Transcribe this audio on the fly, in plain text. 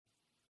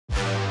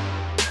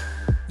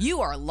You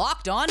are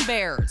Locked On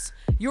Bears,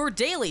 your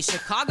daily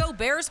Chicago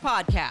Bears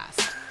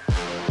podcast.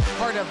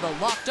 Part of the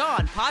Locked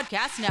On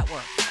Podcast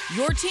Network,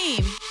 your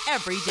team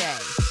every day.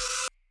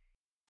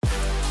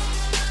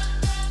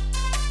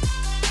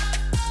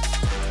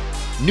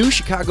 New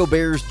Chicago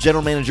Bears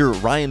general manager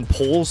Ryan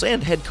Poles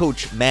and head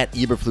coach Matt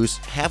Eberflus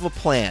have a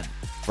plan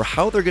for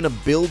how they're going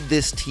to build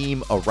this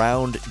team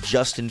around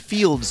Justin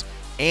Fields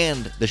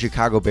and the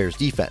Chicago Bears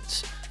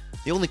defense.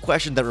 The only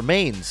question that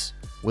remains,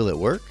 will it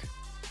work?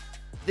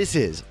 This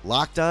is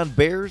Locked On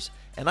Bears,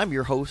 and I'm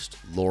your host,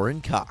 Lauren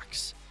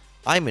Cox.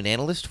 I'm an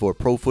analyst for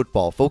Pro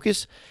Football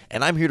Focus,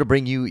 and I'm here to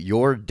bring you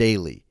your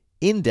daily,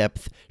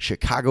 in-depth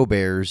Chicago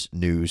Bears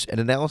news and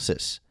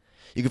analysis.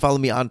 You can follow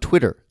me on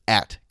Twitter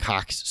at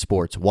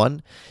CoxSports1.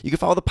 You can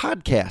follow the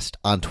podcast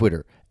on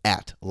Twitter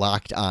at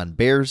Locked On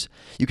Bears.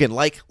 You can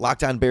like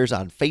Locked On Bears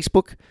on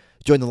Facebook.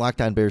 Join the Locked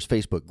On Bears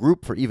Facebook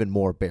group for even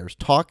more Bears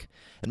talk.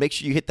 And make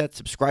sure you hit that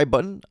subscribe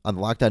button on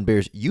the Locked On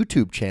Bears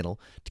YouTube channel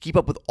to keep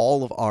up with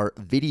all of our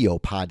video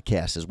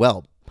podcasts as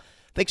well.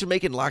 Thanks for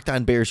making Locked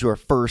On Bears your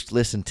first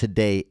listen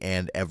today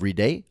and every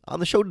day. On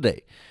the show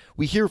today,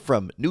 we hear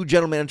from new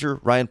general manager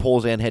Ryan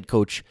Poles and head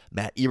coach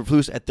Matt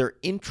Eberflus at their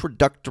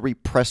introductory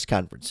press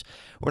conference.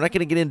 We're not going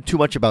to get into too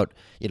much about,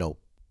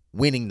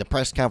 winning the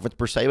press conference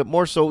per se, but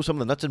more so some of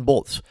the nuts and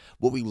bolts.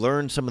 What we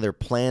learned, some of their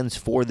plans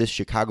for this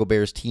Chicago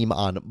Bears team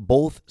on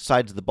both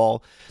sides of the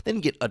ball. Then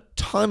get a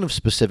ton of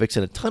specifics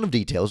and a ton of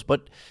details,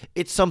 but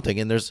it's something.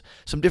 And there's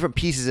some different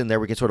pieces in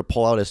there we can sort of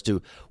pull out as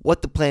to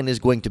what the plan is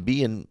going to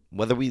be and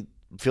whether we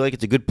feel like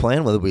it's a good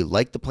plan, whether we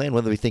like the plan,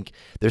 whether we think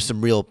there's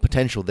some real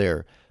potential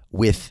there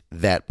with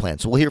that plan.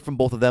 So we'll hear from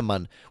both of them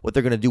on what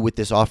they're going to do with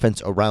this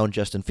offense around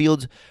Justin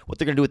Fields, what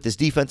they're going to do with this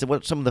defense, and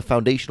what some of the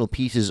foundational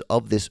pieces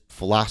of this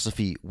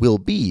philosophy will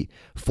be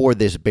for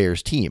this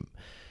Bears team.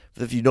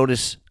 If you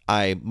notice,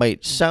 I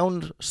might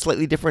sound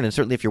slightly different, and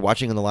certainly if you're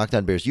watching on the Locked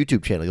On Bears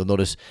YouTube channel, you'll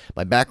notice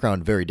my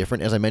background very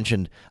different. As I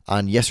mentioned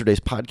on yesterday's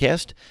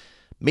podcast,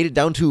 made it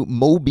down to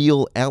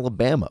Mobile,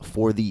 Alabama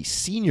for the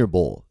Senior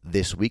Bowl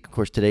this week. Of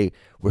course, today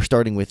we're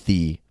starting with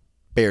the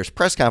Bears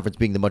press conference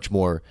being the much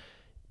more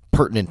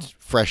pertinent,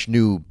 fresh,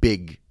 new,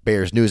 big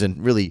Bears news.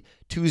 And really,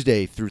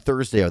 Tuesday through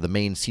Thursday are the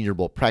main Senior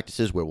Bowl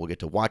practices where we'll get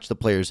to watch the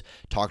players,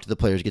 talk to the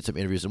players, get some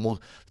interviews, and we'll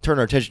turn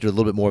our attention to a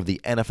little bit more of the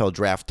NFL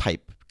draft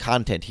type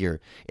content here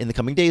in the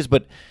coming days.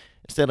 But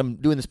instead, I'm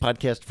doing this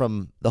podcast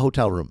from the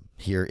hotel room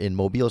here in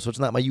Mobile, so it's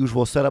not my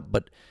usual setup,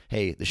 but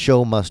hey, the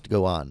show must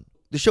go on.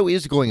 The show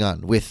is going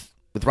on with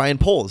Ryan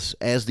Poles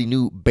as the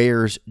new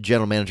Bears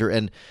general manager,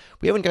 and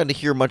we haven't gotten to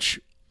hear much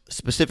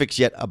specifics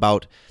yet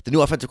about the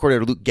new offensive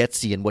coordinator Luke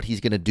Getsy and what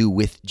he's going to do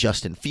with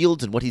Justin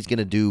Fields and what he's going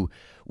to do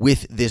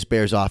with this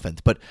Bears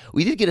offense. But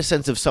we did get a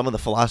sense of some of the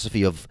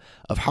philosophy of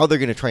how they're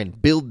going to try and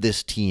build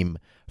this team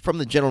from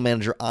the general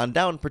manager on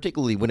down,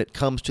 particularly when it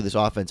comes to this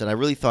offense. And I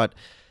really thought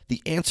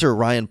the answer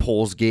Ryan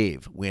Poles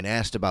gave when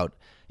asked about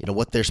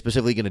what they're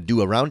specifically going to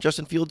do around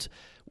Justin Fields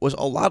was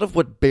a lot of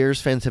what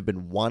Bears fans have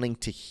been wanting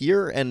to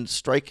hear and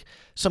strike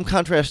some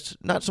contrast,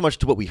 not so much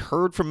to what we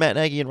heard from Matt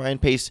Nagy and Ryan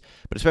Pace,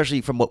 but especially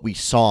from what we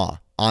saw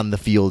on the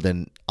field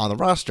and on the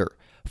roster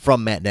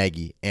from Matt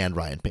Nagy and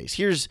Ryan Pace.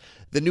 Here's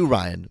the new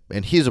Ryan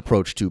and his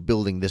approach to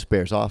building this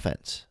Bears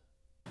offense.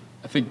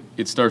 I think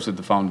it starts at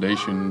the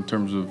foundation in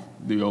terms of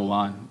the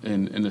O-line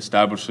and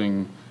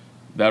establishing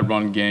that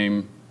run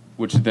game,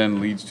 which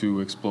then leads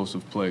to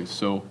explosive plays.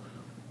 So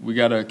we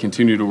got to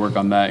continue to work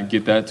on that and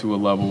get that to a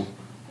level,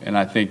 and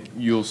I think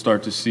you'll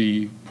start to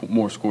see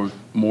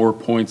more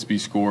points be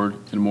scored,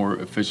 and more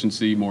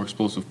efficiency, more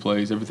explosive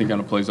plays. Everything kind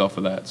of plays off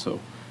of that,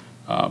 so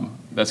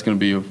that's going to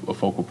be a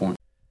focal point.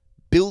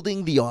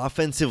 Building the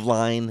offensive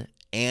line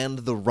and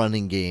the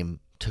running game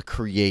to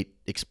create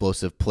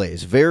explosive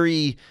plays.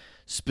 Very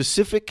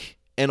specific,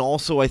 and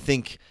also I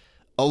think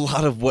a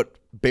lot of what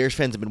Bears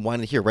fans have been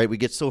wanting to hear, right? We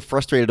get so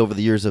frustrated over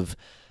the years of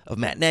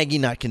Matt Nagy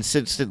not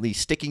consistently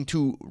sticking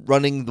to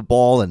running the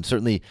ball, and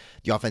certainly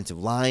the offensive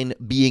line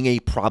being a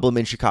problem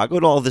in Chicago.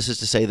 And all of this is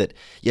to say that,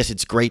 yes,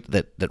 it's great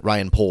that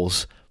Ryan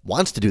Poles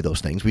wants to do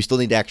those things. We still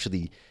need to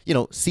actually,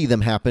 see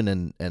them happen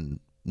and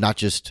not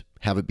just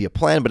have it be a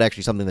plan, but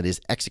actually something that is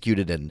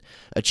executed and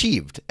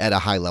achieved at a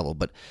high level.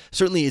 But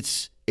certainly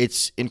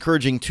it's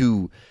encouraging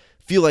to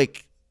feel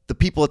like the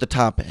people at the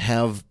top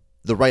have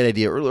the right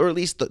idea, or at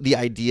least the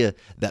idea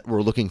that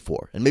we're looking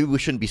for. And maybe we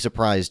shouldn't be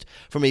surprised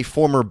from a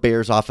former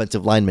Bears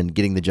offensive lineman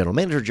getting the general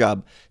manager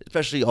job,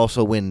 especially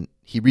also when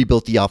he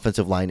rebuilt the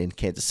offensive line in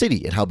Kansas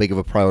City and how big of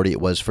a priority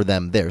it was for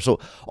them there. So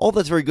all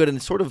that's very good, and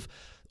it's sort of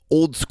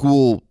old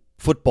school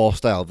football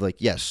style of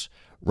yes,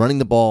 running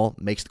the ball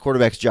makes the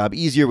quarterback's job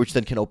easier, which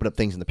then can open up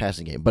things in the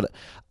passing game. But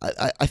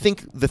I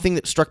think the thing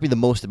that struck me the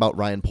most about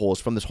Ryan Poles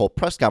from this whole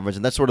press conference,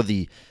 and that's sort of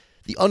the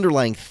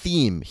underlying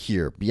theme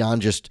here,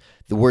 beyond just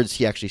the words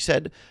he actually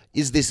said,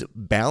 is this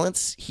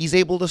balance he's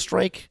able to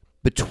strike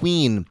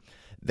between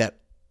that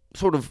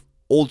sort of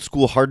old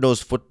school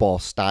hard-nosed football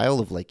style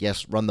of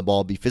yes, run the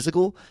ball, be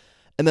physical,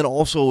 and then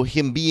also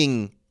him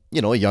being,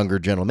 a younger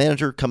general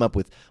manager, come up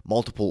with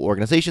multiple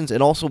organizations,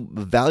 and also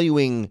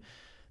valuing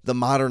the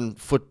modern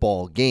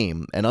football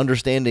game and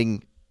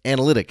understanding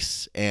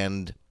analytics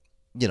and,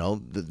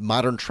 the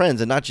modern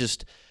trends, and not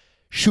just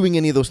shooing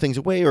any of those things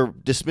away or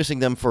dismissing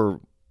them for,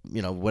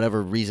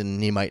 whatever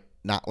reason he might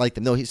not like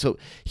them. No,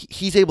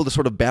 he's able to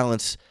sort of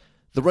balance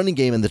the running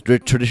game and the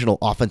traditional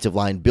offensive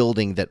line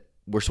building that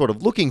we're sort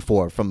of looking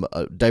for from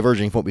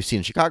diverging from what we've seen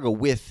in Chicago,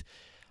 with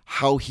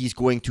how he's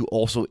going to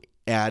also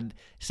add,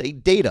 say,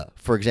 data,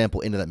 for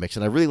example, into that mix.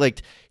 And I really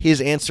liked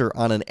his answer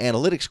on an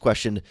analytics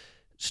question,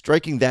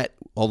 striking that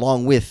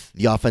along with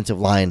the offensive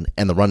line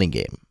and the running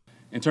game.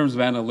 In terms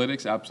of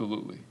analytics,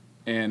 absolutely.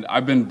 And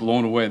I've been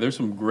blown away. There's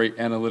some great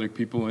analytic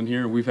people in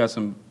here. We've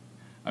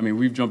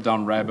jumped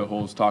down rabbit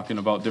holes talking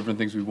about different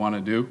things we want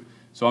to do.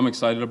 So I'm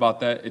excited about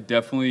that. It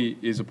definitely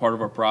is a part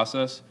of our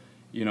process.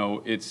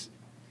 It's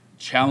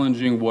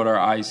challenging what our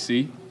eyes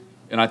see.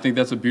 And I think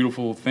that's a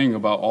beautiful thing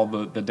about all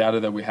the data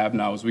that we have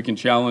now, is we can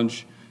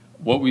challenge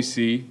what we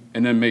see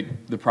and then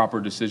make the proper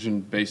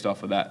decision based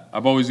off of that.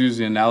 I've always used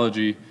the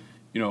analogy,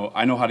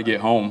 I know how to get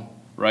home,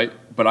 right?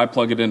 But I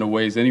plug it into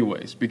Waze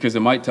anyways, because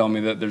it might tell me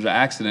that there's an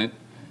accident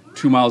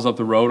 2 miles up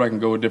the road. I can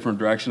go a different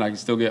direction. I can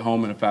still get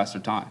home in a faster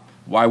time.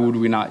 Why would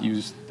we not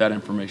use that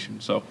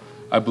information? So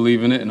I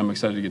believe in it, and I'm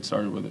excited to get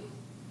started with it.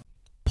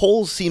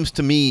 Poles seems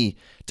to me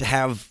to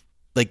have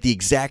like the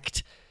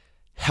exact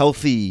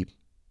healthy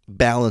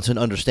balance and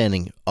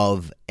understanding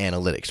of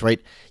analytics, right?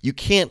 You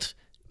can't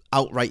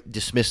outright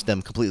dismiss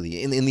them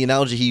completely. In the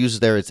analogy he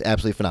uses there, it's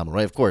absolutely phenomenal,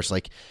 right? Of course,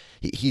 like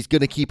he's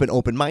going to keep an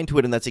open mind to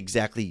it, and that's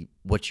exactly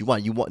what you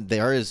want.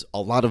 There is a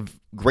lot of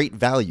great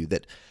value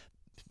that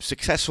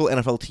successful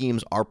NFL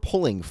teams are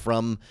pulling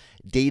from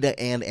data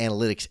and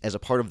analytics as a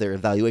part of their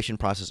evaluation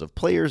process of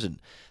players and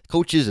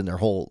coaches and their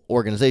whole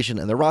organization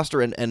and their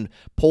roster. And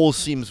Poles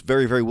seems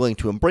very, very willing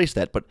to embrace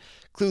that. But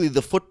clearly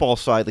the football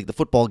side, like the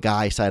football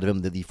guy side of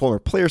him, the former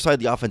player side,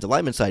 the offensive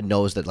lineman side,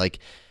 knows that like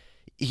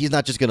he's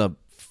not just going to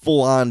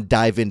full on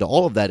dive into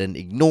all of that and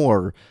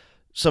ignore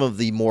some of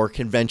the more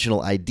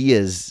conventional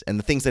ideas and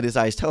the things that his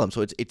eyes tell him.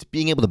 So it's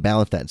being able to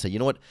balance that and say, you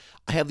know what,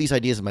 I have these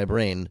ideas in my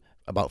brain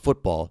about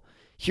football.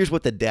 Here's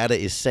what the data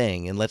is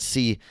saying, and let's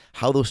see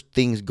how those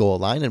things go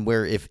align, and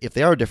where, if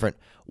they are different,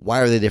 why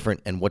are they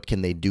different, and what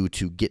can they do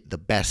to get the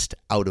best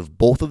out of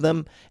both of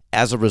them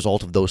as a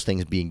result of those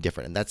things being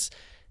different. And that's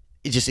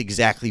just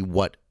exactly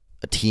what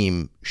a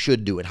team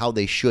should do and how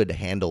they should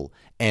handle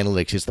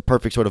analytics. It's the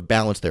perfect sort of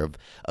balance there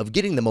of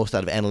getting the most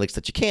out of analytics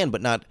that you can,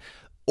 but not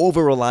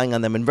over-relying on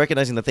them, and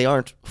recognizing that they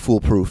aren't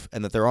foolproof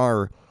and that there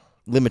are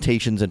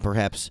limitations and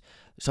perhaps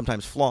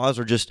sometimes flaws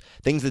or just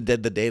things that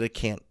the data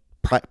can't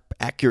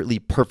accurately,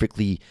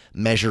 perfectly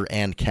measure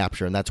and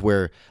capture. And that's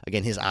where,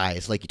 again, his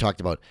eyes, like you talked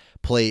about,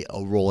 play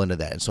a role into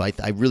that. And so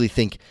I really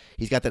think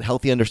he's got that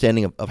healthy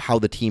understanding of how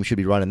the team should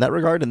be run in that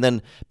regard, and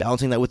then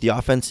balancing that with the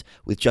offense,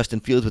 with Justin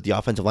Fields, with the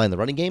offensive line and the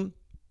running game.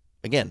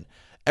 Again,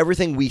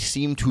 everything we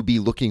seem to be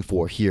looking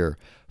for here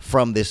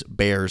from this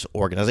Bears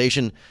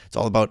organization. It's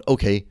all about,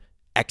 okay,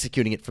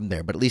 executing it from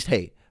there. But at least,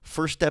 hey,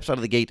 first steps out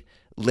of the gate,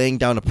 laying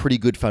down a pretty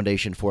good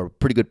foundation for a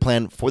pretty good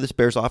plan for this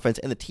Bears offense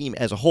and the team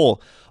as a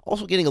whole.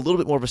 Also getting a little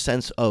bit more of a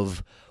sense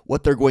of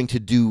what they're going to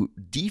do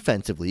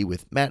defensively,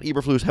 with Matt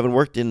Eberflus having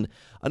worked in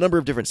a number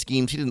of different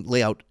schemes. He didn't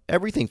lay out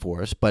everything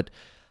for us, but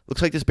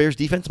looks like this Bears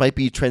defense might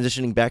be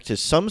transitioning back to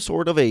some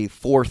sort of a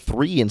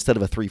 4-3 instead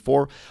of a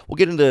 3-4. We'll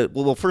get into,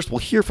 first we'll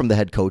hear from the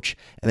head coach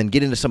and then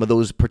get into some of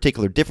those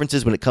particular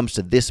differences when it comes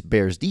to this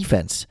Bears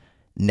defense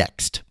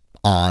next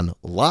on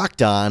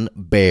Locked On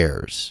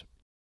Bears.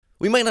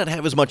 We might not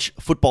have as much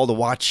football to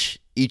watch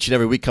each and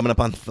every week coming up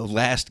on the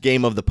last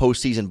game of the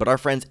postseason, but our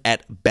friends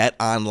at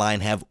BetOnline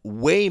have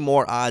way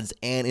more odds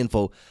and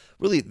info.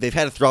 Really, they've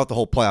had it throughout the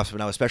whole playoffs, but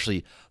now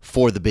especially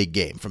for the big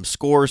game. From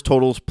scores,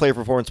 totals, player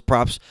performance,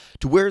 props,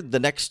 to where the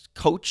next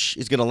coach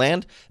is going to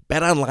land,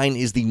 BetOnline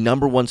is the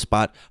number one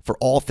spot for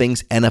all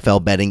things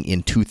NFL betting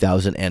in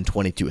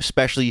 2022,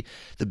 especially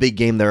the big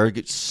game. There are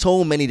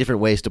so many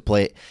different ways to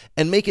play it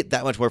and make it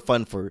that much more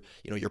fun for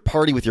your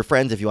party with your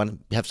friends. If you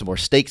want to have some more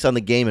stakes on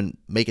the game and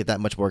make it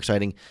that much more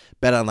exciting,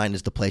 BetOnline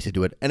is the place to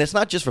do it. And it's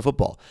not just for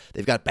football.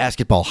 They've got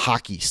basketball,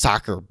 hockey,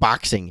 soccer,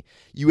 boxing,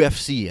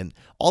 UFC, and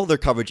all of their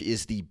coverage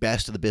is the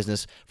best of the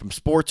business, from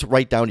sports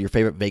right down to your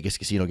favorite Vegas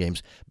casino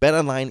games.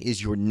 BetOnline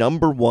is your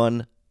number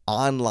one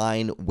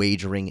online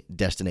wagering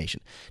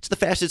destination. It's the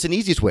fastest and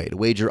easiest way to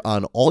wager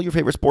on all your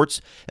favorite sports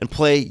and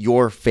play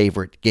your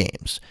favorite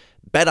games.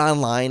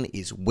 BetOnline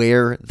is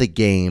where the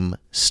game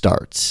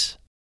starts.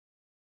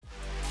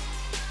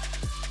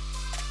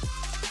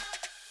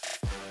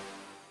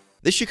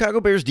 This Chicago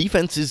Bears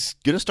defense is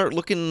going to start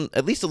looking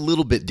at least a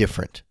little bit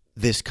different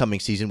this coming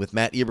season, with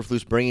Matt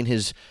Eberflus bringing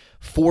his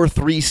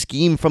 4-3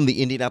 scheme from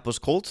the Indianapolis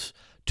Colts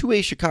to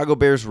a Chicago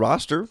Bears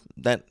roster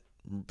that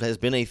has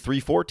been a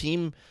 3-4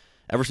 team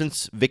ever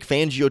since Vic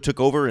Fangio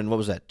took over in,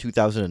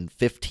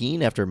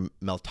 2015 after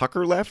Mel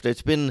Tucker left.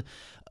 It's been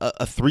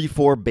a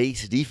 3-4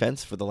 base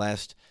defense for the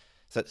last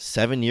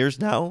 7 years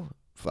now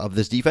of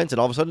this defense, and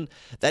all of a sudden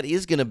that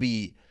is going to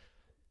be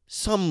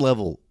some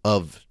level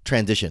of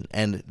transition,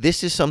 and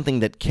this is something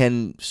that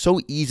can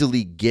so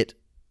easily get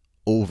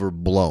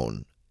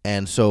overblown.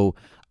 And so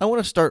I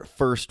want to start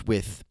first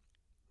with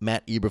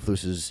Matt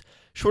Eberflus's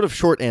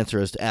short answer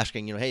as to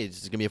asking, hey,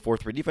 this is going to be a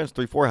 4-3 defense,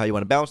 3-4, how you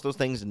want to balance those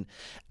things, and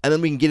then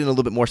we can get in a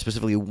little bit more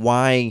specifically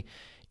why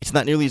it's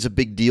not nearly as a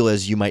big deal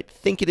as you might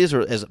think it is,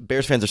 or as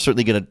Bears fans are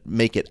certainly going to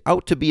make it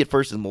out to be at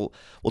first, and we'll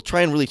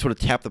try and really sort of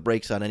tap the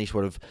brakes on any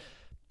sort of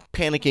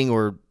panicking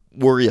or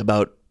worry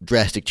about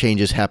drastic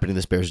changes happening in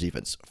this Bears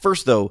defense.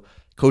 First, though,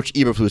 Coach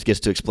Eberflus gets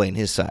to explain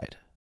his side.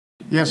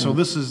 Yeah, so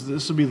this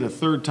will be the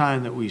third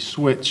time that we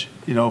switch,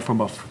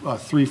 from a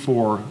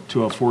 3-4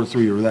 to a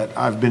 4-3, or that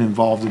I've been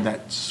involved in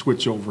that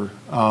switch over.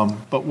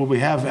 But will we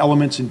have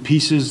elements and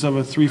pieces of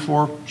a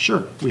 3-4?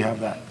 Sure, we have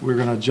that. We're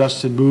going to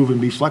adjust and move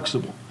and be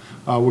flexible.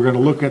 We're going to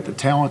look at the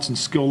talents and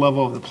skill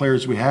level of the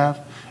players we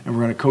have, and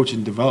we're going to coach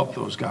and develop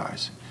those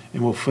guys.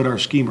 And we'll fit our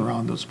scheme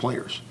around those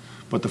players.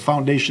 But the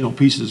foundational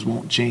pieces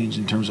won't change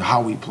in terms of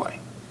how we play.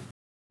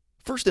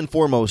 First and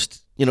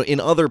foremost, in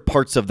other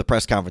parts of the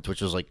press conference,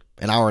 which was like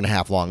an hour and a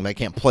half long, I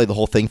can't play the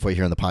whole thing for you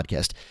here on the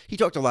podcast, he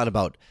talked a lot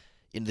about,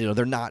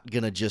 they're not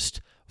going to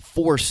just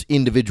force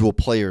individual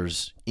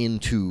players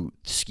into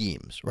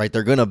schemes, right?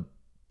 They're going to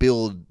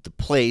build the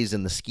plays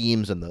and the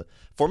schemes and the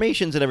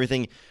formations and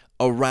everything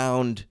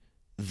around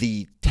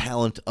the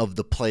talent of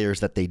the players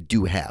that they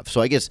do have.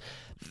 So I guess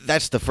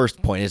that's the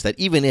first point, is that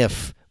even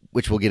if,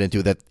 which we'll get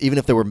into, that even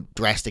if there were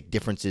drastic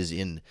differences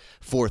in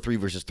 4-3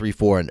 versus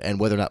 3-4 and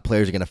whether or not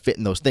players are going to fit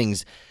in those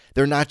things,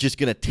 they're not just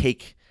going to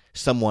take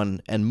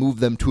someone and move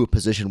them to a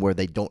position where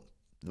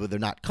they're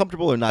not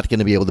comfortable or not going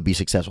to be able to be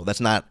successful.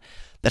 That's not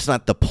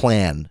the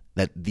plan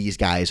that these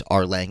guys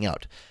are laying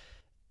out.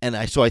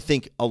 And so I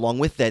think along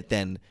with that,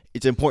 then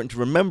it's important to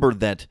remember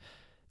that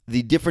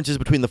the differences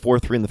between the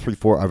 4-3 and the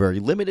 3-4 are very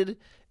limited,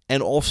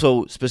 and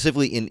also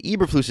specifically in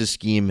Eberflus's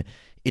scheme,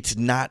 it's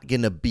not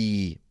going to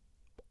be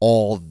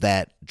all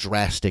that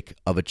drastic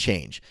of a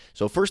change.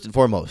 So first and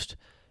foremost,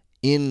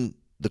 in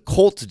the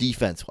Colts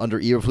defense under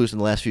Eberflus in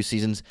the last few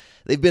seasons,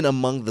 they've been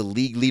among the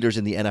league leaders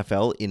in the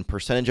NFL in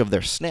percentage of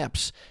their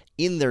snaps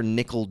in their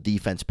nickel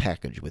defense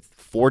package, with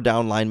 4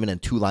 down linemen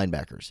and 2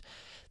 linebackers.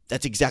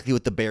 That's exactly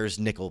what the Bears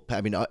nickel,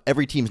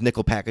 every team's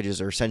nickel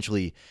packages are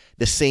essentially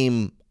the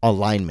same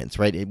alignments,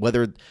 right?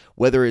 Whether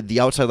the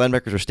outside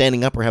linebackers are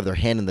standing up or have their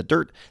hand in the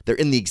dirt, they're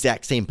in the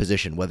exact same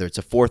position, whether it's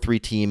a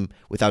 4-3 team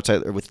with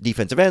outside or with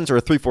defensive ends or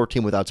a 3-4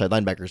 team with outside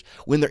linebackers.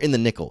 When they're in the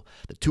nickel,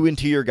 the 2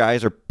 interior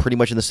guys are pretty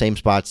much in the same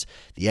spots,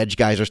 the edge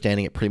guys are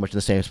standing at pretty much in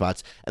the same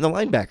spots, and the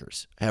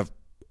linebackers have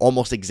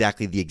almost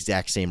exactly the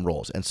exact same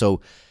roles. And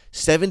so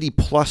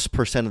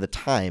 70+% of the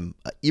time,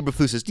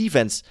 Eberflus's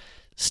defense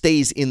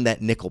stays in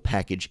that nickel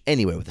package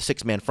anyway with a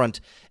 6-man front,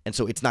 and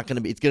so it's going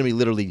to be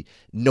literally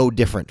no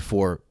different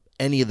for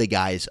any of the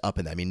guys up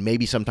in that.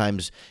 Maybe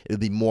sometimes it'll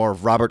be more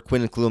of Robert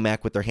Quinn and Khalil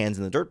Mack with their hands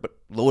in the dirt, but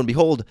lo and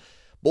behold,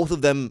 both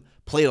of them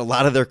played a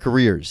lot of their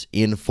careers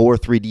in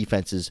 4-3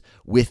 defenses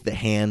with the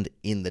hand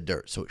in the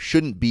dirt, so it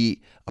shouldn't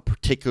be a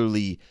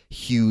particularly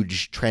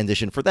huge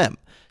transition for them.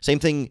 Same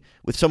thing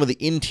with some of the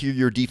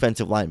interior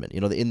defensive linemen.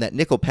 In that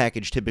nickel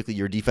package, typically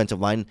your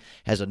defensive line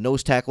has a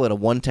nose tackle at a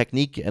 1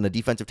 technique and a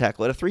defensive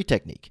tackle at a 3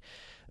 technique.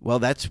 Well,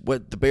 that's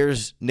what the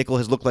Bears nickel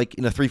has looked like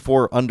in a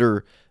 3-4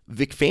 under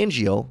Vic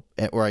Fangio,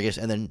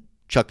 and then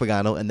Chuck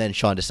Pagano, and then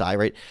Sean Desai,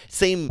 right?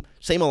 Same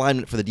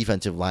alignment for the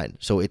defensive line.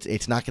 So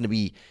it's not going to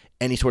be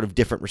any sort of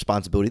different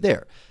responsibility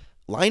there.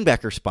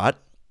 Linebacker spot,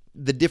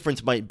 the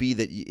difference might be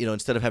that,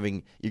 instead of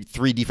having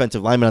 3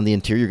 defensive linemen on the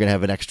interior, you're going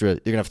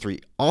to have 3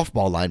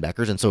 off-ball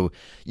linebackers. And so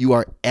you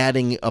are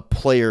adding a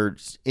player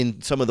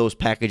in some of those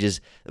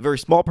packages, a very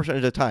small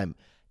percentage of the time,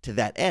 to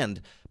that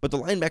end. But the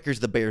linebackers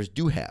the Bears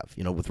do have,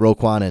 with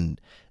Roquan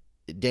and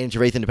Danny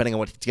Trevathan, depending on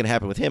what's going to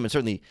happen with him, and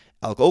certainly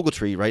Alec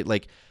Ogletree, right?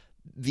 Like,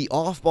 the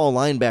off-ball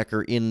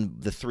linebacker in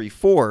the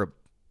 3-4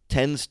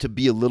 tends to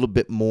be a little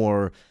bit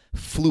more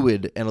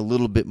fluid and a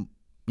little bit,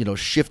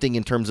 shifting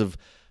in terms of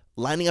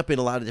lining up in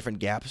a lot of different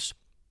gaps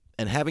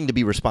and having to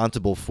be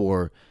responsible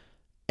for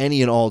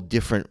any and all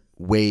different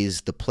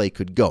ways the play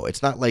could go.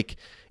 It's not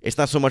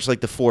so much like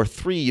the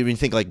 4-3. You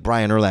think like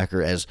Brian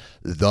Urlacher as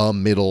the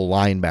middle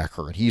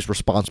linebacker, and he's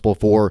responsible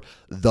for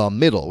the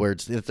middle.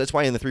 That's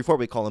why in the 3-4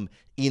 we call them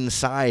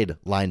inside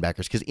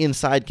linebackers, because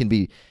inside can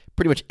be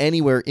pretty much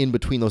anywhere in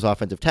between those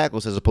offensive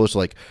tackles, as opposed to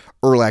like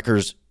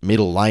Urlacher's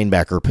middle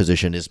linebacker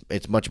position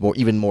it's much more,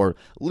 even more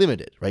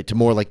limited, right? To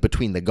more like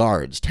between the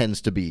guards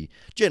tends to be,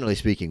 generally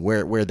speaking,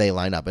 where they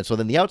line up. And so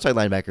then the outside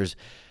linebackers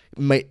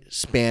might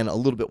span a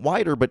little bit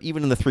wider, but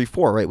even in the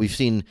 3-4, right, we've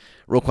seen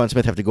Roquan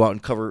Smith have to go out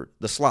and cover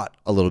the slot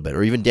a little bit,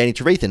 or even Danny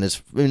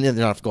Trevathan they're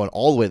not going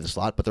all the way to the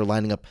slot, but they're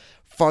lining up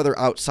farther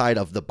outside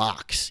of the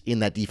box in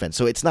that defense.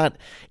 So it's not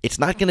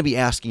going to be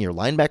asking your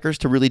linebackers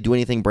to really do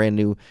anything brand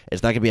new.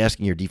 It's not going to be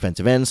asking your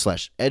defensive ends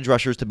 / edge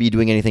rushers to be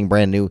doing anything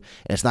brand new, and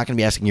it's not going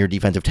to be asking your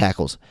defensive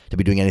tackles to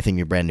be doing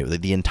anything brand new.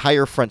 The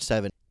entire front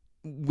 7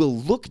 will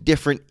look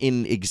different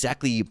in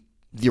exactly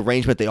the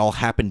arrangement they all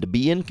happen to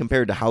be in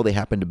compared to how they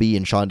happen to be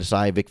in Sean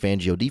Desai, Vic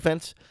Fangio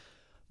defense.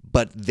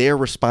 But their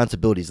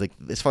responsibilities, like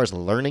as far as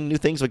learning new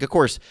things, like of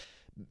course,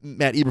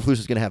 Matt Eberflus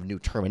is going to have new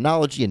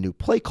terminology and new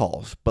play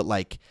calls, but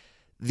like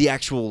the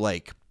actual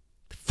like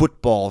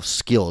football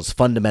skills,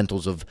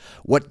 fundamentals of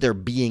what they're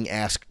being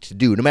asked to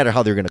do, no matter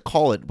how they're going to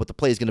call it, what the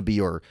play is going to be,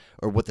 or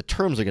what the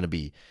terms are going to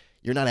be.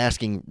 You're not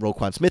asking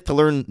Roquan Smith to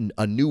learn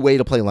a new way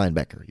to play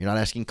linebacker. You're not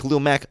asking Khalil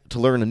Mack to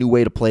learn a new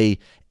way to play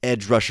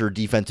edge rusher,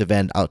 defensive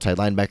end, outside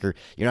linebacker.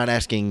 You're not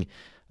asking,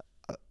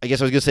 I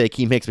guess I was going to say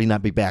Akeem Hicks may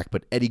not be back,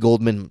 but Eddie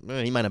Goldman,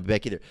 he might not be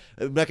back either.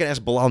 I'm not going to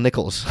ask Bilal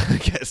Nichols, I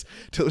guess,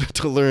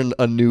 to learn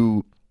a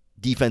new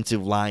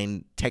defensive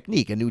line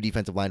technique, a new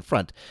defensive line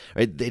front.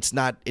 Right?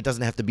 It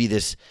doesn't have to be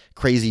this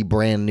crazy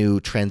brand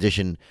new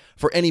transition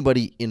for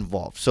anybody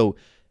involved. So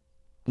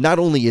not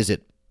only is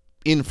it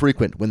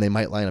infrequent when they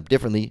might line up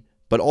differently,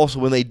 but also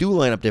when they do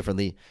line up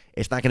differently,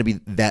 it's not going to be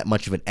that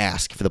much of an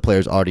ask for the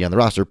players already on the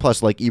roster.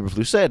 Plus, like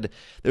Eberflus said,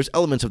 there's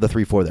elements of the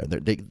 3-4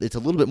 there. It's a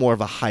little bit more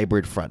of a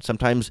hybrid front.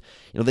 Sometimes,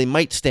 they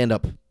might stand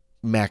up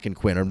Mack and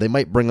Quinn, or they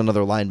might bring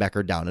another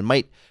linebacker down and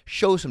might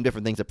show some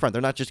different things up front.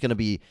 They're not just going to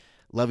be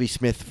Lovie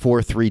Smith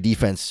 4-3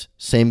 defense,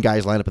 same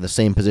guys line up in the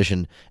same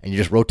position, and you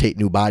just rotate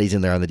new bodies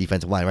in there on the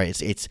defensive line,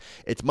 right?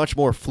 It's much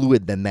more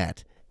fluid than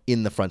that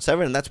in the front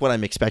seven, and that's what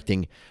I'm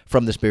expecting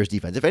from this Bears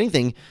defense. If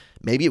anything,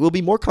 maybe it will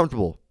be more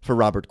comfortable for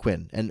Robert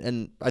Quinn,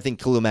 and I think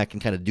Khalil Mack can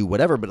kind of do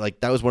whatever, but like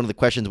that was one of the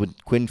questions when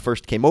Quinn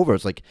first came over.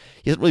 It's like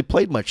he hasn't really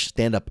played much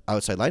stand-up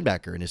outside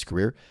linebacker in his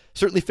career.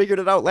 Certainly figured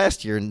it out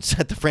last year and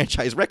set the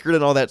franchise record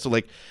and all that, so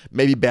like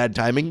maybe bad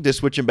timing to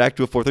switch him back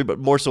to a 4-3, but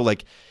more so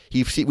like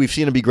we've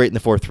seen him be great in the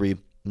 4-3.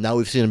 Now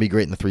we've seen him be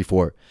great in the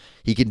 3-4.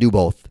 He can do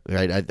both,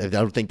 right? I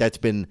don't think that's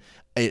been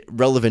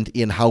relevant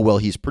in how well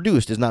he's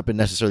produced. Has not been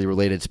necessarily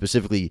related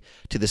specifically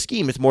to the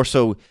scheme. It's more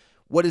so,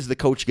 what is the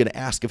coach going to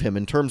ask of him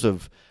in terms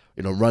of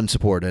run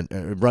support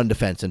and run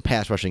defense and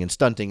pass rushing and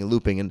stunting and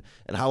looping, and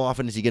how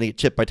often is he going to get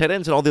chipped by tight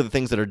ends and all the other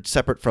things that are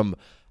separate from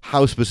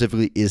how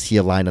specifically is he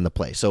aligned on the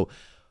play. So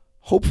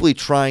hopefully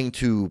trying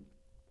to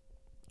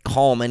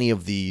calm any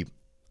of the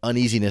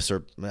uneasiness,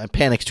 or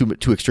panic's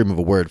too extreme of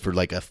a word for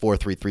like a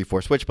 4-3,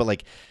 3-4 switch, but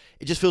like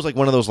it just feels like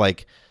one of those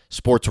like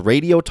sports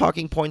radio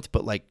talking points,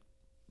 but like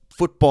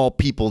football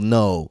people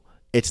know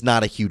it's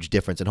not a huge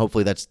difference, and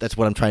hopefully that's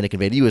what I'm trying to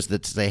convey to you, is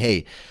that to say,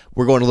 hey,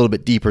 we're going a little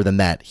bit deeper than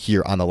that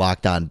here on the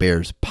Locked On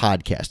Bears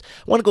podcast.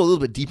 I want to go a little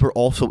bit deeper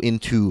also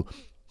into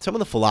some of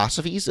the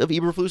philosophies of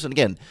Eberflus, and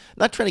again,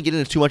 not trying to get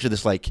into too much of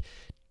this like,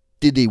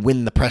 did they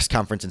win the press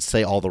conference and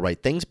say all the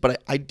right things,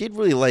 but I did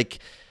really like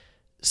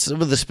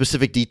some of the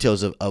specific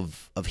details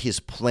of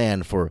his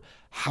plan for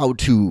how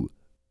to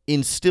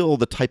instill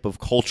the type of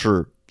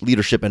culture,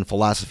 leadership, and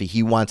philosophy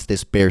he wants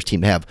this Bears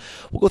team to have.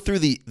 We'll go through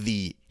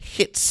the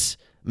HITS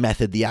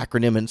method, the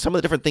acronym, and some of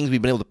the different things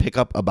we've been able to pick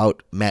up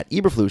about Matt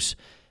Eberflus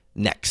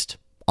next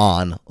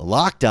on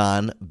Locked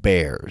On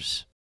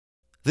Bears.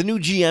 The new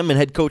GM and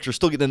head coach are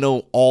still getting to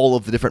know all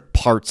of the different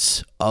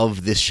parts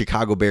of this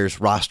Chicago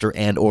Bears roster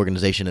and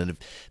organization. And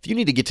if you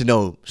need to get to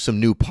know some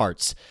new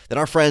parts, then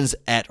our friends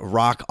at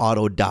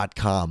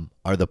rockauto.com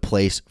are the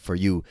place for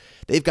you.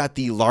 They've got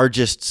the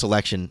largest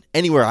selection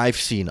anywhere I've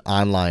seen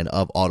online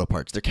of auto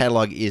parts. Their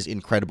catalog is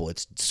incredible.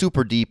 It's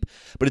super deep,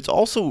 but it's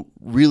also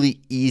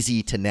really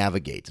easy to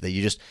navigate. That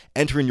you just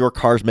enter in your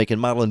car's make and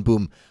model, and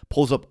boom,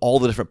 pulls up all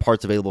the different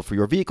parts available for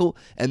your vehicle,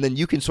 and then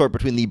you can sort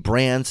between the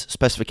brands,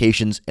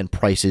 specifications, and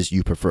prices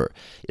you prefer.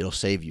 It'll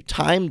save you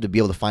time to be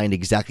able to find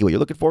exactly what you're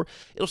looking for.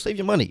 It'll save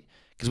you money.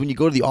 Because when you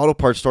go to the auto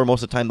parts store,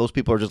 most of the time, those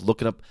people are just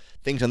looking up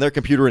things on their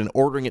computer and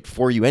ordering it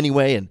for you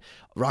anyway. And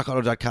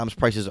rockauto.com's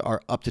prices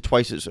are up to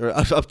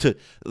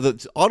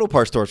the auto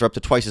parts stores are up to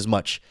twice as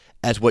much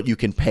as what you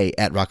can pay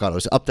at Rock Auto.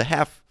 It's up to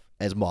half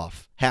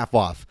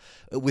off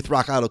with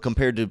Rock Auto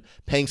compared to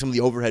paying some of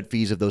the overhead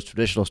fees of those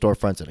traditional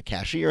storefronts and a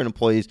cashier and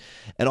employees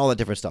and all that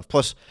different stuff.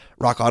 Plus,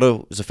 Rock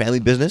Auto is a family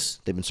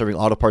business. They've been serving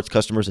auto parts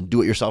customers and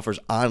do-it-yourselfers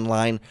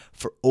online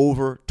for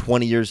over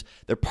 20 years.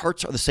 Their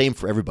parts are the same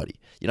for everybody.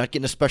 You're not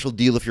getting a special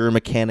deal if you're a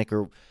mechanic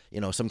or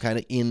some kind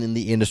of in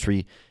the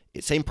industry.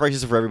 Same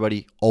prices for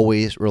everybody,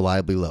 always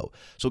reliably low.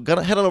 So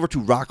head on over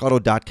to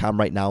rockauto.com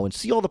right now and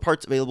see all the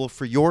parts available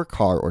for your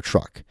car or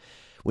truck.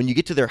 When you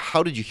get to their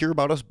How Did You Hear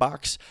About Us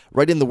box,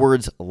 write in the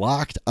words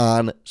Locked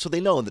On so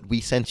they know that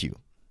we sent you.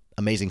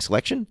 Amazing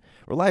selection,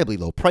 reliably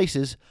low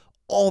prices,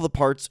 all the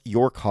parts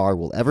your car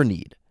will ever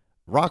need.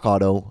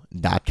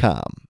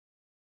 rockauto.com.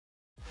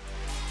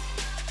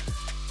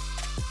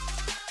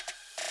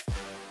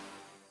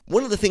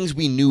 One of the things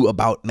we knew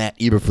about Matt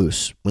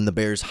Eberflus when the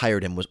Bears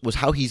hired him was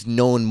how he's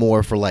known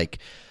more for like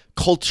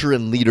culture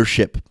and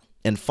leadership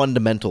and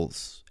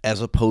fundamentals,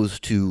 as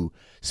opposed to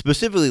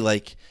specifically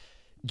like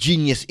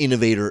genius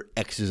innovator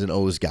X's and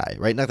O's guy,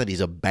 right? Not that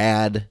he's a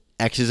bad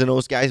X's and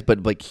O's guy,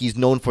 but like he's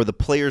known for the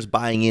players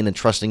buying in and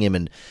trusting him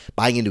and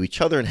buying into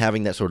each other and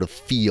having that sort of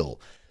feel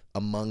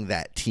among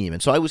that team.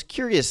 And so I was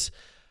curious,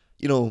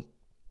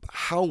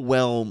 how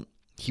well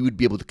he would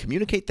be able to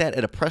communicate that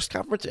at a press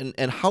conference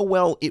and how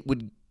well it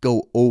would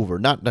go over,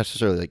 not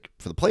necessarily like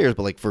for the players,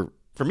 but like for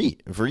me,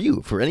 for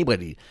you, for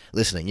anybody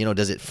listening.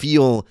 Does it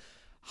feel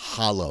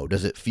hollow?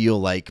 Does it feel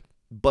like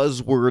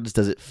buzzwords?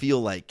 Does it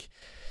feel like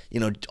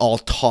all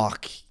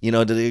talk?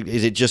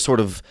 Is it just sort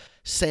of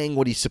saying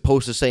what he's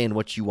supposed to say and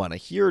what you want to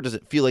hear? Or does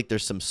it feel like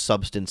there's some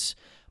substance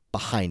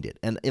behind it.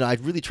 And I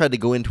really tried to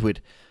go into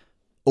it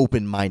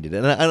open-minded.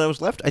 And I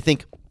was left, I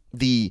think,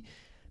 the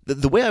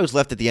way I was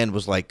left at the end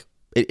was like,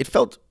 it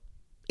felt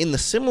in the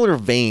similar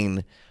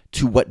vein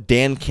to what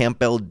Dan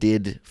Campbell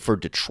did for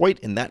Detroit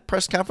in that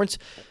press conference,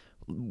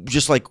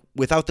 just like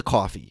without the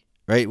coffee,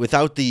 right?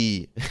 Without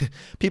the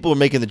people were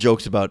making the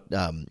jokes about,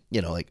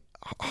 like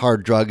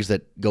hard drugs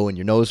that go in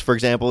your nose, for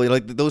example,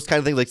 like those kind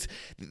of things.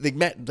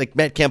 Like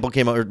Matt Campbell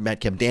came out, or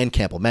Dan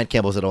Campbell. Matt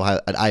Campbell's at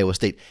Iowa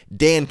State.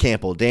 Dan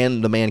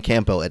the man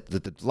Campbell at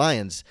the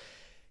Lions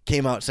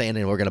came out saying,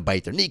 and we're going to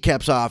bite their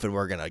kneecaps off and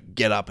we're going to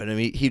get up. And I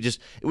mean,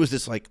 it was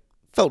this like,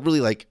 felt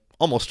really like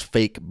almost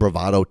fake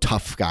bravado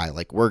tough guy.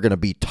 Like, we're going to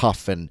be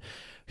tough and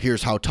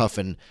here's how tough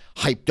and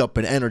hyped up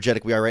and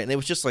energetic we are, right? And it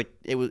was just like,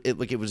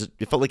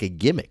 it felt like a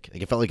gimmick.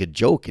 Like, it felt like a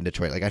joke in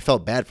Detroit. Like, I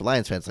felt bad for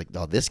Lions fans. Like,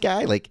 oh, this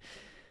guy, like,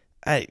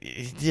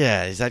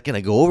 is that going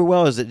to go over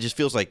well? It just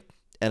feels like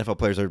NFL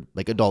players are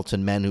like adults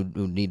and men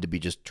who need to be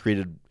just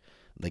treated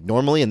like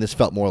normally. And this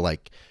felt more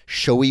like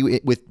showy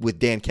with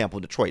Dan Campbell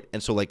in Detroit.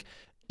 And so like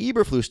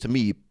Eberflus to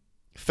me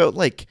felt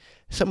like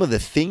some of the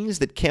things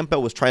that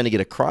Campbell was trying to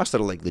get across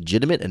that are like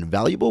legitimate and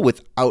valuable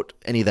without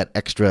any of that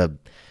extra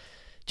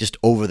just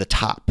over the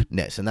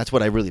topness. And that's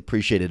what I really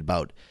appreciated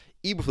about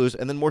Eberflus.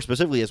 And then more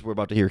specifically, as we're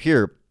about to hear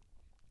here,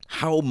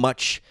 how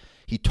much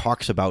he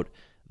talks about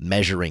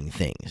measuring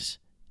things.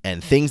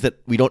 And things that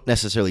we don't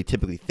necessarily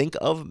typically think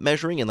of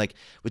measuring. And like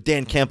with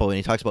Dan Campbell, when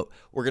he talks about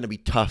we're going to be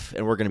tough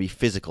and we're going to be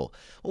physical.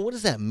 Well, what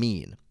does that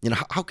mean?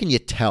 How can you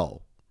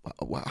tell?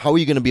 How are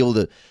you going to be able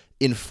to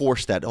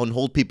enforce that and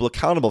hold people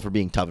accountable for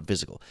being tough and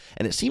physical?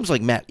 And it seems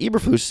like Matt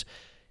Eberflus,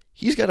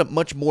 he's got a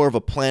much more of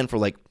a plan for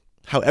like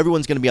how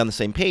everyone's going to be on the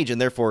same page, and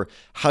therefore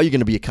how you're going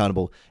to be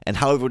accountable and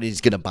how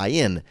everybody's going to buy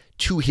in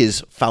to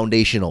his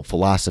foundational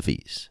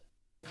philosophies.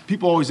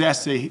 People always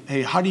ask,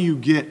 hey, how do you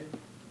get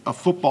a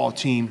football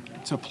team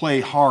to play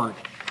hard,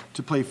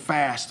 to play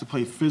fast, to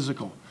play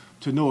physical,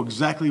 to know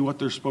exactly what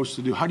they're supposed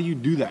to do? How do you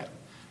do that?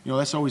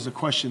 That's always a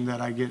question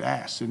that I get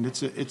asked, and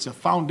it's a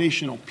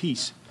foundational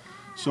piece.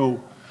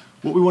 So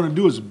what we want to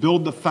do is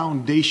build the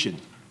foundation,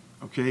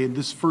 okay? In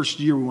this first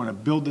year, we want to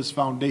build this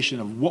foundation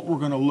of what we're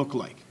going to look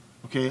like,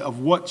 okay, of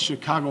what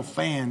Chicago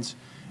fans,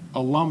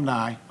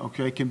 alumni,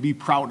 okay, can be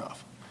proud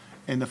of.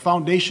 And the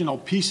foundational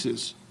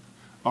pieces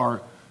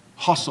are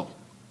hustle,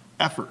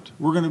 effort.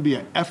 We're going to be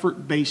an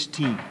effort-based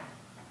team.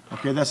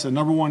 Okay, that's the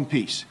number one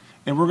piece.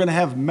 And we're going to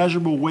have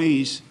measurable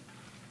ways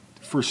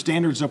for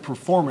standards of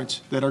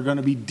performance that are going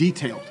to be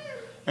detailed.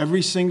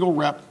 Every single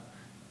rep,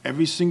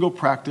 every single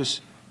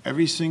practice,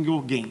 every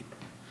single game.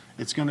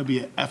 It's going to be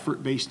an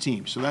effort-based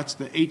team. So that's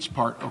the H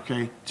part,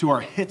 okay, to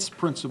our HITS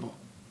principle,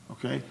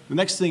 okay? The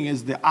next thing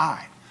is the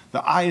I.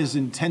 The I is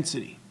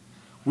intensity.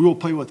 We will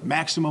play with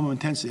maximum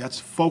intensity. That's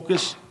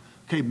focus,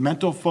 okay,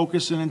 mental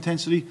focus and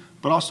intensity,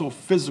 but also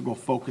physical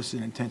focus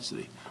and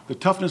intensity. The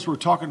toughness we're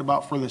talking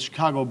about for the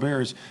Chicago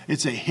Bears,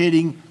 it's a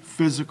hitting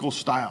physical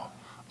style.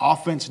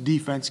 Offense,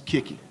 defense,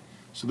 kicking.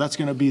 So that's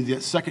going to be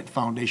the second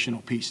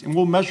foundational piece. And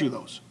we'll measure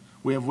those.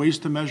 We have ways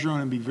to measure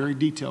them and be very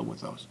detailed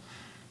with those.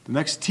 The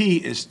next T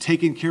is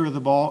taking care of the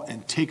ball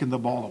and taking the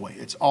ball away.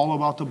 It's all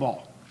about the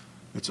ball.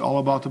 It's all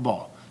about the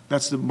ball.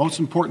 That's the most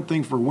important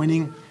thing for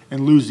winning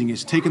and losing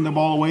is taking the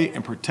ball away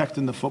and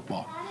protecting the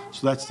football.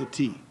 So that's the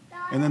T.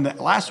 And then the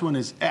last one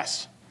is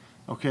S,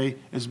 okay,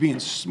 is being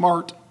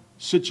smart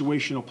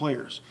situational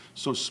players.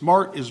 So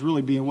smart is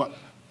really being what?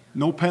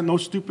 No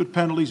stupid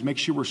penalties. Make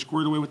sure we're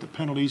squared away with the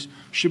penalties.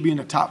 Should be in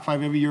the top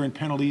 5 every year in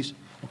penalties.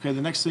 Okay,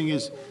 the next thing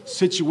is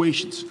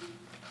situations.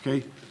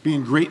 Okay,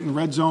 being great in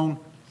red zone,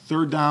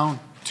 third down,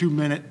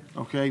 2-minute,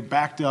 okay,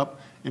 backed up,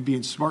 and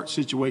being smart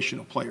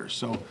situational players.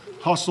 So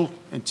hustle,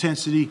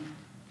 intensity,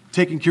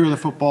 taking care of the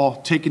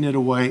football, taking it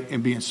away,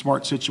 and being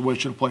smart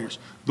situational players.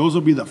 Those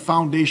will be the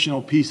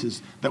foundational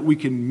pieces that we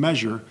can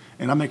measure,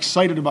 and I'm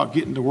excited about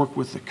getting to work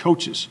with the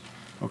coaches,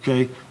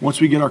 okay? Once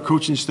we get our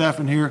coaching staff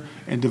in here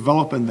and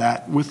developing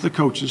that with the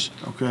coaches,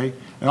 okay,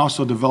 and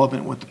also developing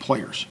it with the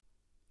players.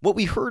 What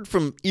we heard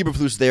from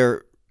Eberflus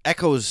there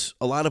echoes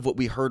a lot of what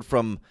we heard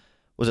from,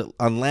 was it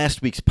on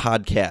last week's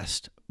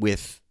podcast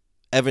with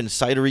Evan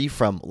Sidery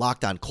from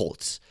Locked On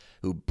Colts,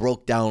 who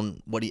broke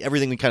down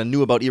everything we kind of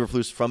knew about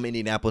Eberflus from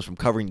Indianapolis, from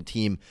covering the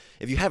team.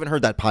 If you haven't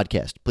heard that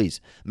podcast, please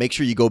make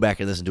sure you go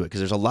back and listen to it, because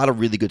there's a lot of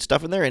really good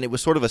stuff in there, and it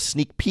was sort of a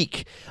sneak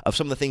peek of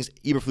some of the things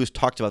Eberflus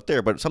talked about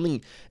there, but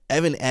something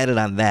Evan added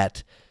on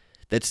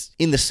that's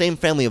in the same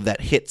family of that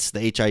HITS, the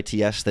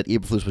HITS that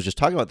Eberflus was just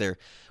talking about there,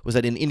 was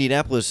that in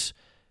Indianapolis,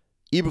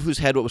 Eberflus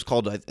had what was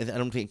called, I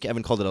don't think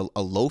Evan called it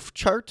a loaf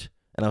chart,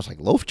 and I was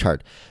like, loaf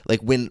chart? Like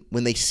when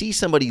they see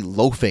somebody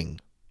loafing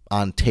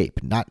on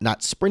tape,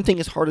 not sprinting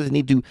as hard as they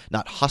need to,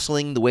 not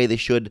hustling the way they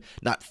should,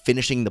 not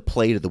finishing the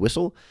play to the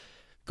whistle,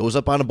 goes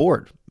up on a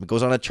board, it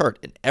goes on a chart,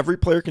 and every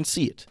player can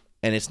see it.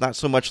 And it's not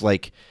so much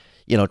like,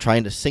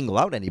 trying to single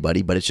out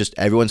anybody, but it's just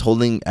everyone's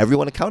holding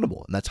everyone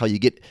accountable, and that's how you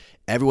get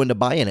everyone to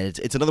buy in. And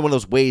it's another one of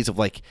those ways of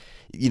like,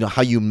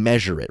 how you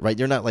measure it, right?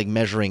 You're not like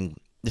measuring.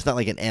 It's not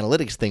like an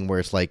analytics thing where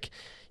it's like,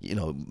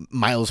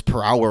 miles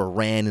per hour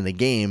ran in a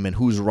game and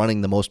who's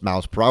running the most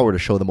miles per hour to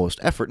show the most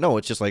effort. No,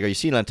 it's just like, are you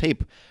seeing on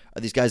tape,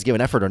 are these guys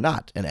giving effort or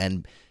not?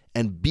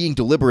 And being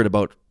deliberate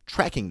about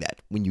tracking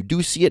that when you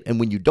do see it and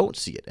when you don't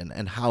see it,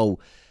 and how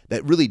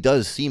that really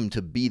does seem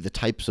to be the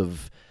types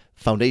of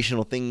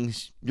foundational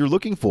things you're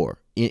looking for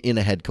in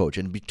a head coach,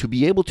 and to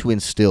be able to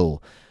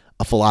instill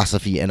a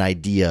philosophy, an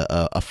idea,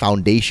 a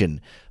foundation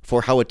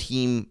for how a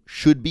team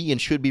should be and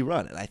should be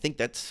run. And I think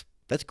that's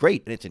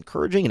great, and it's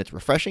encouraging, and it's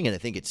refreshing, and I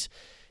think it's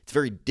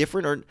very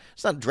different, or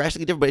it's not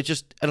drastically different, but it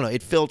just, I don't know,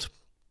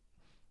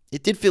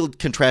 it did feel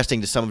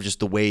contrasting to some of just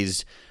the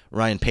ways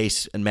Ryan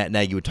Pace and Matt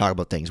Nagy would talk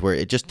about things, where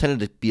it just tended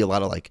to be a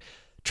lot of like,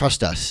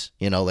 trust us,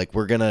 like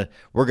we're gonna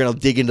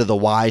dig into the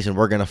whys and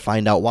we're gonna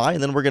find out why,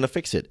 and then we're gonna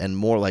fix it. And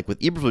more like with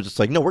Eberflus, it's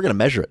like, no, we're gonna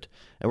measure it,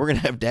 and we're gonna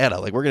have data.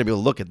 Like, we're gonna be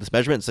able to look at this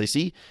measurement and say,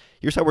 see,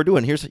 here's how we're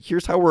doing,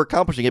 here's how we're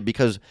accomplishing it,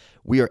 because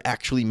we are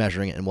actually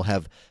measuring it, and we'll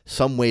have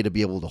some way to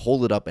be able to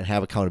hold it up and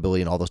have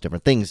accountability and all those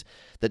different things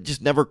that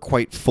just never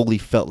quite fully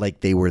felt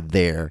like they were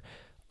there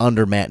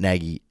under Matt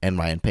Nagy and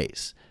Ryan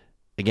Pace.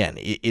 Again,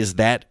 does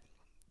that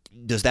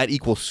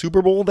equal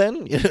Super Bowl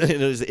then?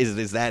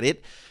 is that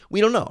it? We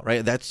don't know,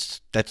 right?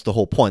 That's the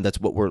whole point. That's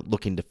what we're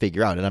looking to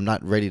figure out. And I'm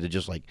not ready to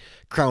just like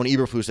crown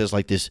Eberflus as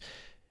like this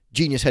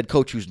genius head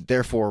coach who's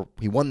therefore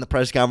he won the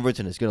press conference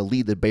and is going to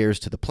lead the Bears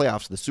to the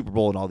playoffs, the Super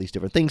Bowl, and all these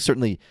different things.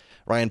 Certainly,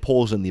 Ryan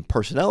Poles and the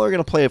personnel are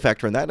going to play a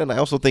factor in that. And I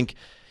also think,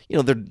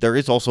 there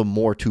is also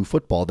more to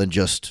football than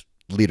just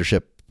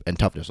leadership and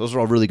toughness. Those are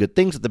all really good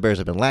things that the Bears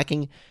have been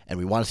lacking, and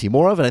we want to see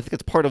more of. And I think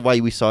it's part of why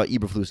we saw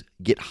Eberflus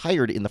get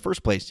hired in the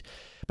first place.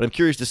 But I'm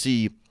curious to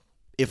see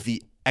if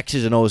the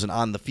X's and O's and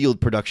on the field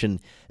production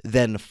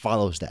then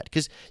follows that,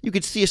 because you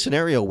could see a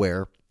scenario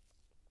where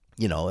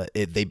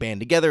they band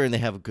together and they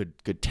have a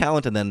good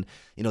talent, and then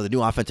the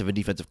new offensive and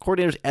defensive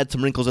coordinators add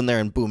some wrinkles in there,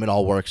 and boom, it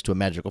all works to a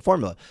magical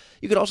formula.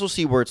 You could also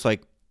see where it's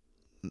like,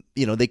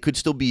 they could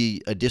still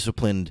be a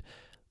disciplined,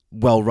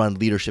 well-run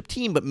leadership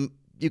team, but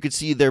you could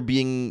see there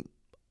being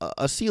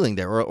a ceiling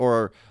there,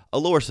 or a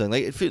lower ceiling.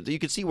 Like, you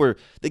could see where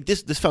like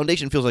this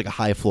foundation feels like a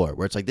high floor,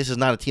 where it's like, this is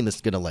not a team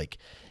that's going to like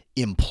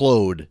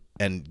implode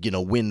and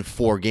win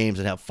 4 games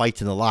and have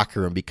fights in the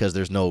locker room because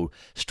there's no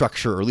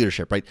structure or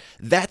leadership, right?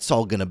 That's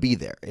all going to be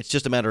there. It's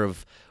just a matter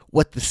of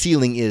what the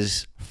ceiling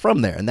is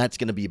from there, and that's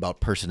going to be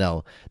about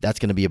personnel. That's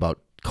going to be about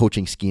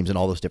coaching schemes and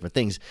all those different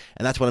things.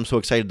 And that's what I'm so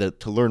excited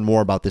to learn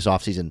more about this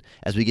offseason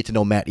as we get to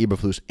know Matt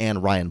Eberflus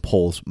and Ryan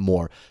Poles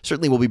more.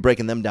 Certainly we'll be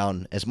breaking them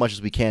down as much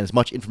as we can, as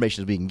much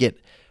information as we can get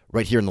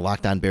right here in the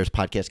Locked On Bears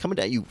podcast, coming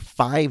at you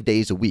 5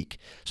 days a week.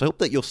 So I hope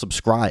that you'll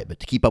subscribe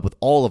to keep up with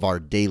all of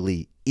our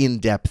daily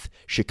in-depth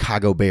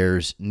Chicago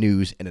Bears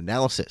news and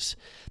analysis.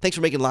 Thanks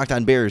for making Locked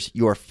On Bears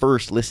your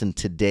first listen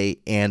today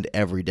and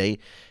every day.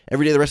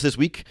 Every day the rest of this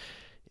week,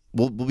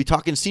 We'll be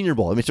talking Senior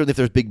Bowl. I mean, certainly if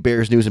there's big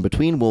Bears news in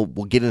between, we'll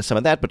get into some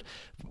of that. But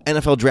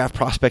NFL draft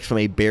prospects from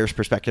a Bears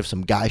perspective,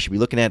 some guys should be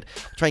looking at.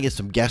 We'll try and get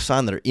some guests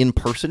on that are in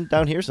person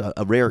down here. So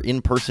a rare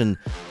in-person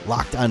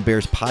Locked On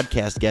Bears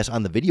podcast guest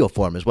on the video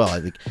form as well. I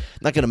think I'm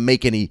not going to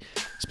make any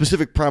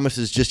specific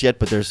promises just yet,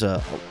 but there's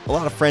a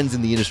lot of friends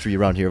in the industry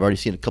around here. I've already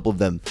seen a couple of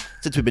them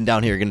since we've been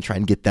down here. Going to try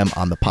and get them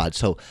on the pod.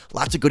 So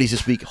lots of goodies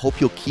this week. Hope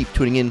you'll keep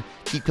tuning in,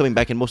 keep coming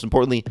back, and most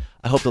importantly,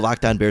 I hope the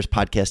Locked On Bears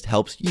podcast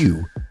helps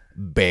you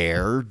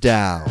bear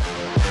down.